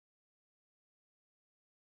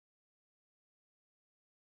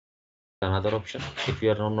another option. If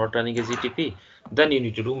you are not running a ZTP, then you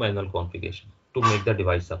need to do manual configuration to make the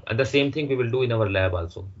device up. And the same thing we will do in our lab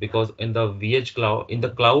also, because in the vEdge cloud, in the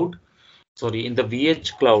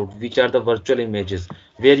vEdge cloud, which are the virtual images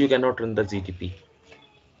where you cannot run the ZTP,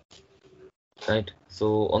 right?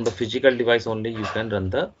 So on the physical device only you can run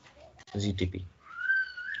the ZTP.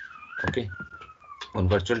 Okay, on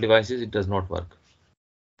virtual devices it does not work,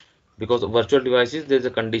 because virtual devices there's a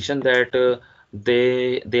condition that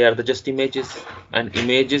they are the just images, and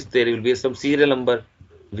images there will be some serial number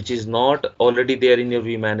which is not already there in your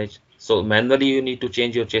vManage. So manually you need to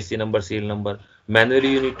change your chassis number, serial number. Manually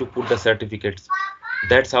you need to put the certificates.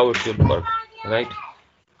 That's how it should work, right?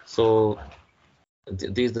 So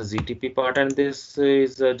this is the ZTP part, and this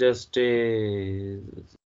is just a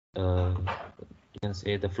you can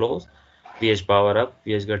say the flows. vEdge power up,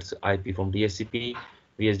 vEdge gets IP from DHCP,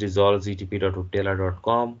 vEdge dissolves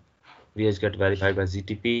ztp.viptela.com, vEdge get verified by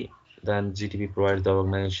ZTP, then ZTP provides the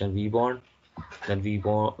organization vBond, then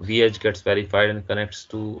vEdge gets verified and connects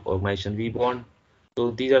to organization vBond.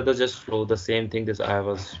 So these are the just flow, the same thing that I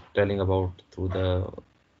was telling about through the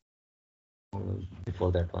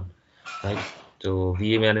before that one, right? So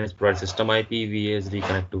vManage provides system IP, vEdge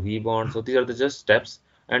reconnect to vBond. So these are the just steps,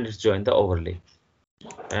 and it's join the overlay.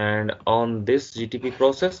 And on this GTP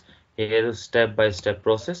process, here is step-by-step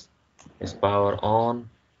process is power on,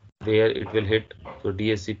 where it will hit so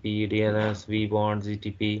DHCP, DNS, vBond,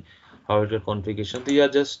 ZTP, how it will configuration. These are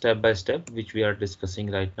just step by step which we are discussing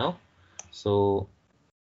right now. So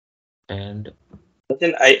and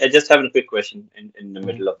Then I just have a quick question in the Mhm.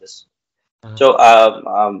 middle of this. So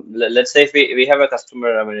let's say if we have a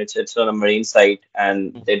customer, I mean it's on a marine site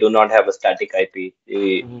and Mhm. they do not have a static IP.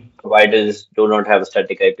 The Mhm. providers do not have a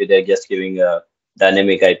static IP. They're just giving a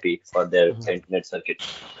dynamic IP for their Mhm. internet circuit.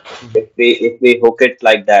 Mhm. If we hook it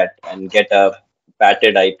like that and get a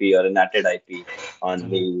patted IP or a natted IP on Mhm.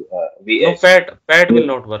 the No, vEdge, PAT will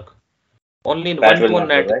not work. Only in that will one-to-one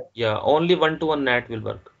not work, NAT. right? Yeah, only one-to-one NAT will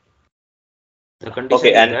work. The condition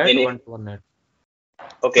Okay, is and, that and if one-to-one NAT.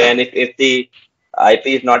 okay, and if the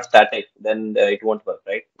IP is not static, then it won't work,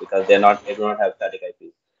 right? Because they do not have static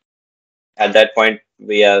IPs. At that point,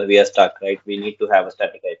 we are stuck, right? We need to have a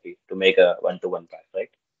static IP to make a one-to-one path, right?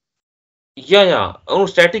 Yeah, yeah. Oh,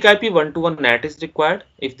 static IP one-to-one NAT is required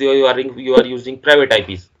if you are using private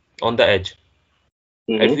IPs on the edge.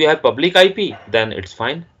 If Mm-hmm. you have public IP, then it's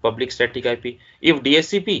fine. Public static IP. If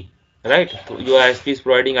DHCP, right, your ISP is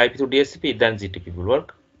providing IP to DHCP, then ZTP will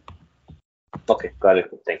work. Okay, got it.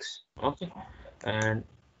 Thanks. Okay. And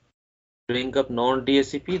bring up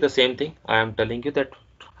non-DHCP, the same thing. I am telling you that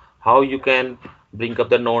how you can bring up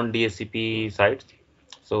the non-DHCP sites.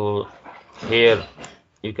 So here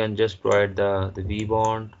you can just provide the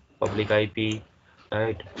vBond, public IP,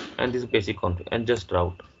 right? And this basic config and just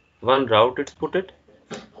route. One route it's put it,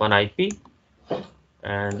 one IP,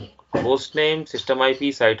 and host name, system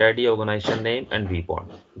IP, site ID, organization name, and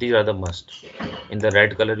vBond. These are the must. In the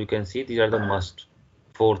red color, you can see these are the must.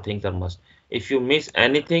 Four things are must. If you miss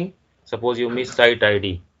anything, suppose you miss site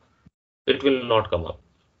ID, it will not come up,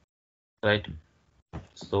 right?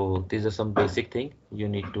 So these are some basic thing you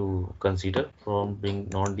need to consider from being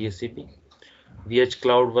non-DHCP. vEdge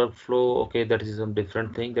cloud workflow, okay, that is some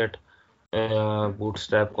different thing that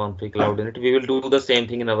bootstrap config cloud init. We will do the same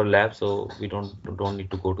thing in our lab, so we don't need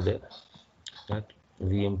to go to there. Right?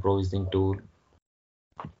 VM provisioning tool,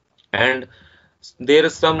 and there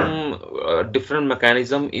is some different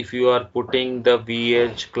mechanism if you are putting the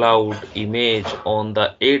vEdge cloud image on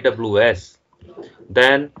the AWS,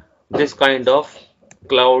 then this kind of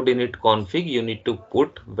cloud init config you need to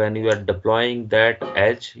put when you are deploying that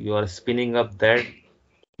edge, you are spinning up that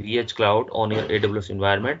vEdge cloud on your AWS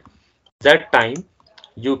environment. That time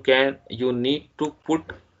you need to put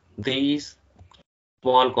these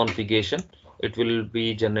small configuration. It will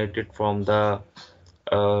be generated from the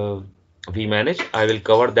uh, vManage. I will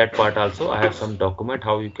cover that part also. I have some document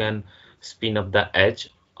how you can spin up the edge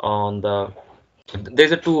on the.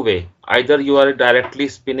 There's a two-way. Either you are directly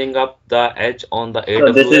spinning up the edge on the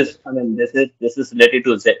So this is, AWS. I mean, this is related to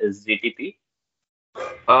ZTP.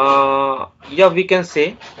 Yeah, we can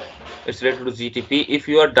say it's related to GTP. If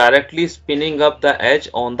you are directly spinning up the edge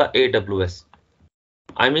on the AWS,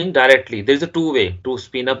 I mean directly. There's a two-way to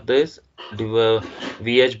spin up this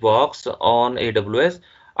vEdge box on AWS.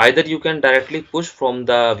 Either you can directly push from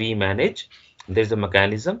the vManage. There's a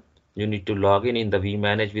mechanism. You need to log in the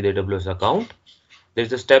vManage with AWS account.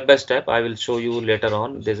 There's a step by step. I will show you later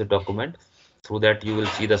on. There's a document. Through that you will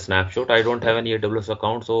see the snapshot. I don't have any AWS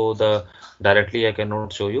account, so the directly I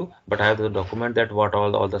cannot show you. But I have the document that what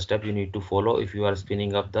all the steps you need to follow if you are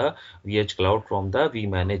spinning up the vEdge cloud from the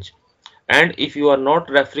vManage. And if you are not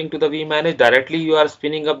referring to the vManage directly, you are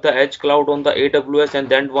spinning up the edge cloud on the AWS and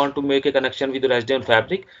then want to make a connection with your SDN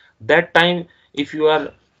fabric. That time, if you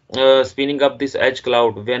are spinning up this edge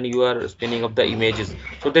cloud when you are spinning up the images,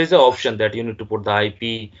 so there is an option that you need to put the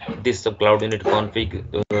IP, this subcloud unit config,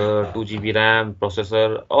 2 GB RAM,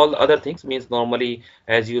 processor, all other things. Means normally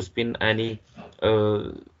as you spin any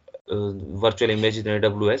virtual image in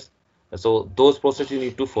AWS, so those processes you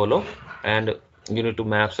need to follow, and you need to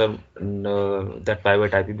map some that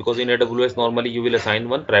private IP, because in AWS normally you will assign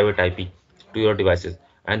one private IP to your devices,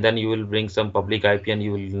 and then you will bring some public IP and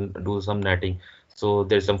you will do some netting. So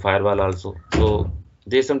there's some firewall also. So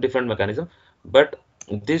there's some different mechanism, but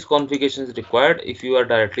this configuration is required if you are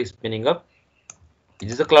directly spinning up.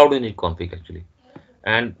 It is a cloud unique config actually.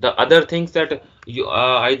 And the other things that you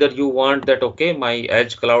either you want that, okay, my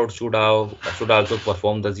edge cloud should also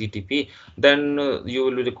perform the ZTP, then you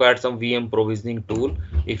will require some VM provisioning tool.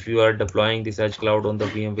 If you are deploying this edge cloud on the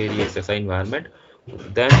VMware EXSI environment,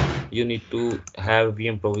 then you need to have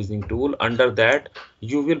VM provisioning tool. Under that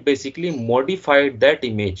you will basically modify that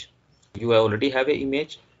image. You already have an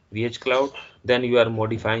image vEdge cloud, then you are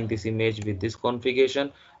modifying this image with this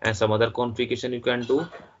configuration and some other configuration you can do,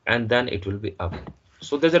 and then it will be up.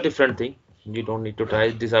 So there's a different thing. You don't need to try.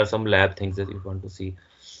 These are some lab things that you want to see.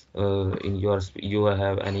 In your you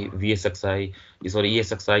have any VSXI, sorry,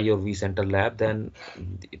 ESXI or vCenter lab, then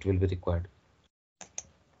it will be required.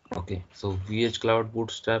 Okay, so vEdge Cloud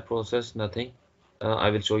Bootstrap process, nothing. I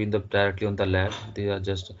will show you directly on the lab. They are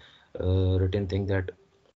just written thing that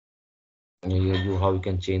you how you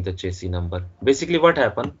can change the chassis number. Basically, what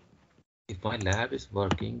happened? If my lab is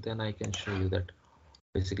working, then I can show you that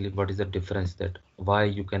basically what is the difference, that why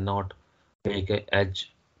you cannot make a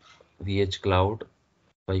edge vEdge cloud,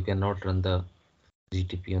 why you cannot run the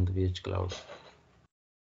ZTP on the vEdge cloud.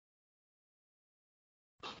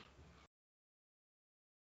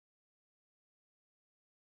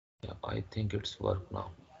 Yeah, I think it's work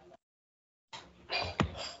now. Okay,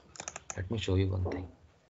 let me show you one thing.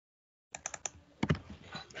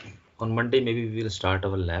 On Monday, maybe we will start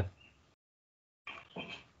our lab.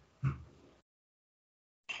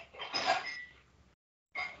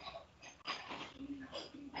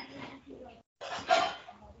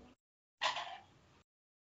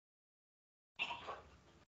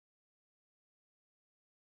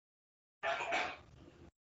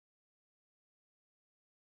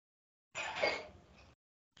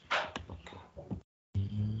 Okay.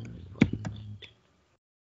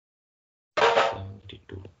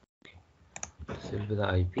 192. Okay. This will be the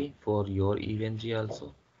IP for your EVNG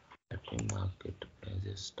also. Let me mark it as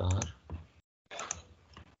a star.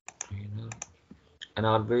 And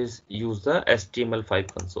always use the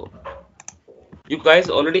HTML5 console. You guys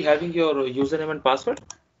already having your username and password?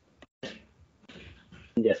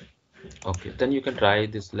 Yes. Okay, then you can try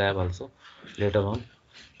this lab also later on.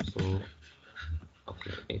 So,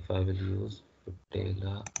 okay, if I will use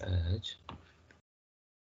Viptela Edge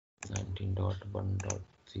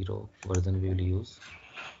 19.1.0 version, we will use.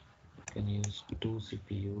 You can use 2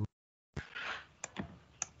 CPU,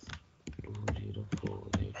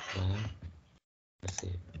 2048 RAM.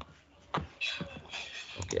 Save.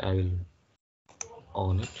 Okay, I will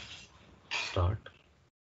on it. Start.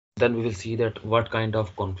 Then we will see that what kind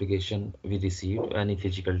of configuration we received any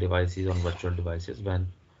physical devices on virtual devices when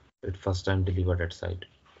it first time delivered at site.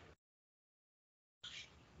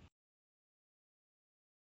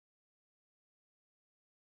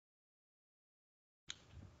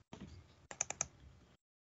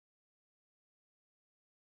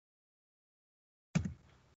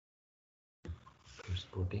 It's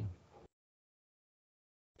booting.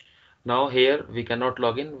 Now here we cannot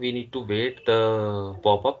log in. We need to wait the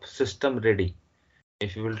pop-up system ready.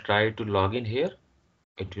 If you will try to log in here,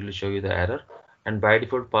 it will show you the error. And by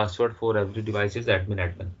default password for every device is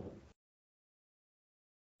admin.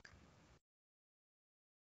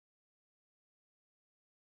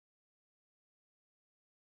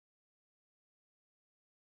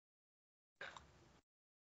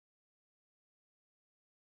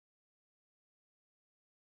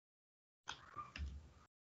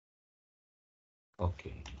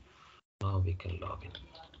 Okay, now we can log in.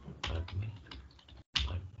 Admin.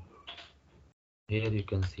 Here you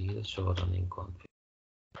can see the show running config.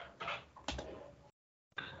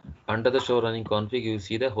 Under the show running config, you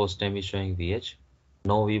see the host name is showing vEdge.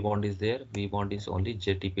 No vBond is there. vBond is only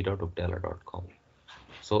jtp.viptela.com.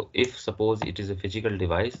 So if suppose it is a physical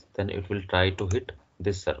device, then it will try to hit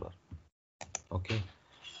this server. Okay.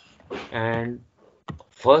 And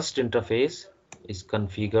first interface is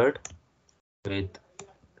configured with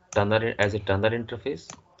tunnel as a tunnel interface,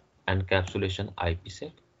 encapsulation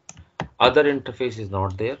IPsec. other interface is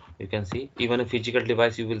not there. You can see even a physical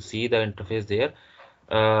device, you will see the interface there.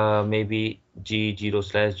 Maybe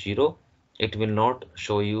G0/0, it will not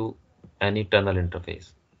show you any tunnel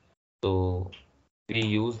interface. So we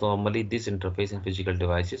use normally this interface in physical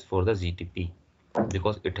devices for the ZTP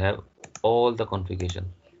because it have all the configuration,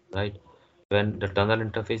 right? When the tunnel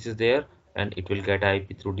interface is there and it will get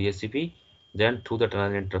IP through DHCP, then through the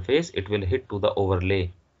tunnel interface it will hit to the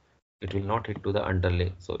overlay. It will not hit to the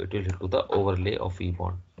underlay, so it will hit to the overlay of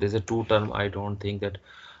vBond. There's a two term I don't think that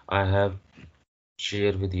I have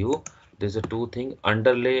share with you. There's a two thing,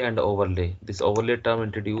 underlay and overlay. This overlay term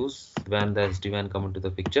introduced when the SD-WAN come into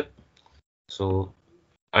the picture. So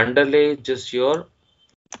underlay is just your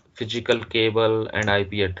physical cable and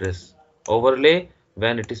IP address. Overlay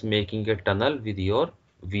when it is making a tunnel with your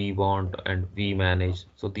vBond and vManage.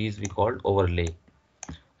 So these we call overlay.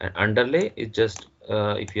 And underlay is just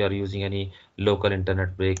if you are using any local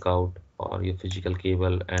internet breakout or your physical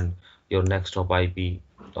cable and your next hop IP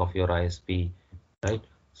of your ISP, right?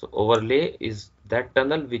 So overlay is that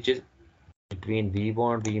tunnel which is between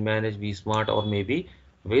vBond, vManage, vSmart, or maybe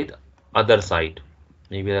with other site,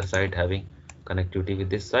 maybe other site having connectivity with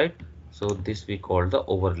this site. So this we call the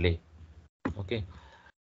overlay. Okay,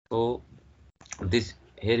 so this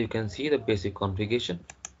here you can see the basic configuration,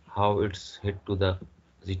 how it's hit to the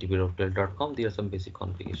ztp.viptela.com. There are some basic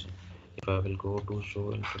configuration. If I will go to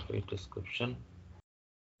show interface description,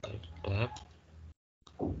 tab,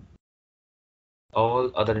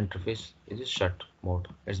 all other interface is shut mode.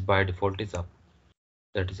 It's by default is up.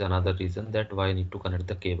 That is another reason that why I need to connect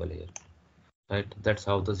the cable here, right? That's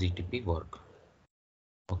how the ZTP work.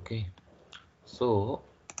 Okay, so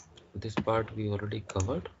this part we already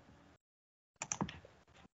covered.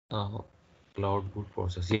 Now cloud boot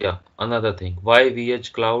process. Yeah, another thing, why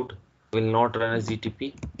vEdge cloud will not run as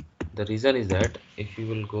ZTP? The reason is that if you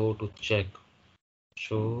will go to check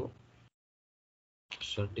show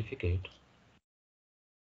certificate,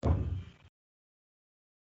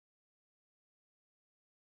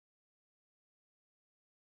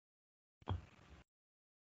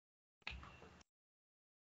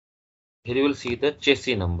 here you will see the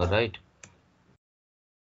chassis number, right?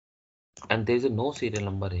 And there is no serial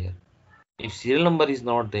number here. If serial number is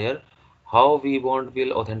not there, how vBond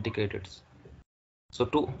will authenticate it? So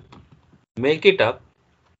to make it up,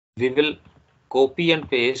 we will copy and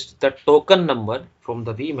paste the token number from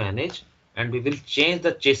the vManage and we will change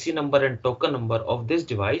the chassis number and token number of this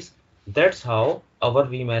device. That's how our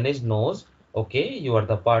vManage knows, okay, you are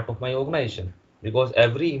the part of my organization, because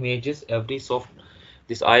every images, every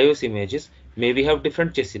this iOS images maybe have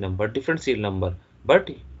different chassis number, different serial number, but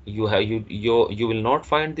you will not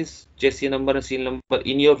find this chassis number and serial number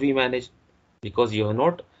in your vManage because you have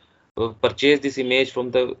not purchased this image from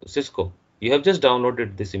the Cisco. You have just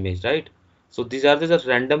downloaded this image, right? So these are just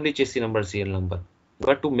randomly chassis number, serial number.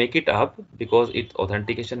 But to make it up, because it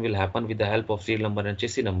authentication will happen with the help of serial number and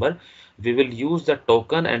chassis number, we will use the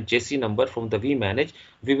token and chassis number from the vManage.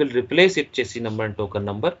 We will replace it chassis number and token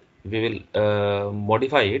number. We will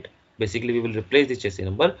modify it. Basically, we will replace the chassis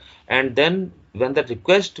number, and then when the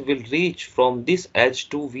request will reach from this edge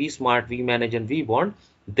to vSmart, vManage, and vBond,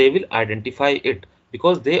 they will identify it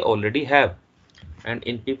because they already have. And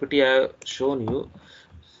in PPT, I have shown you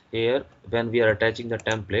here when we are attaching the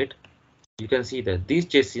template, you can see that this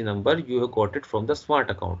chassis number you have got it from the smart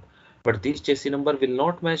account, but this chassis number will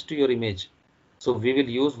not match to your image. So we will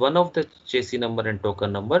use one of the chassis number and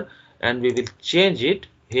token number and we will change it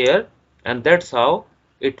here, and that's how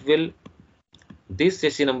it will, this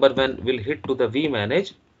chassis number when will hit to the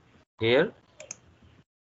vManage here,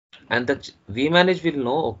 and the vManage will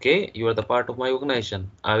know, okay, you are the part of my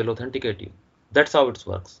organization, I will authenticate you. That's how it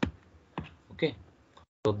works. Okay,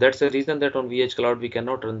 so that's the reason that on vEdge cloud we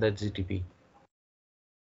cannot run that ZTP,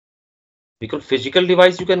 because physical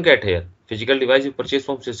device you can get here, physical device you purchase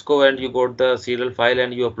from Cisco and you got the serial file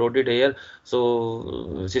and you upload it here.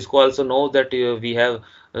 So Cisco also knows that we have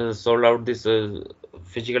sold out this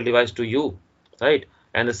physical device to you, right?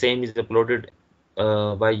 And the same is uploaded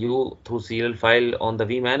by you through serial file on the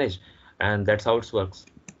vManage, and that's how it works.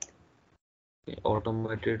 Okay,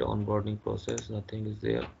 automated onboarding process, nothing is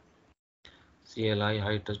there. CLI,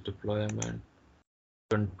 high touch deployment,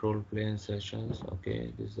 control plane sessions.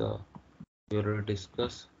 Okay, this is a we already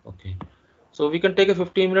discussed. Okay, so we can take a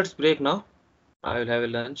 15 minutes break now. I will have a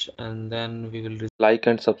lunch and then we will like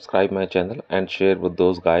and subscribe my channel and share with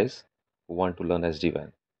those guys who want to learn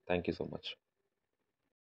SD-WAN. Thank you so much.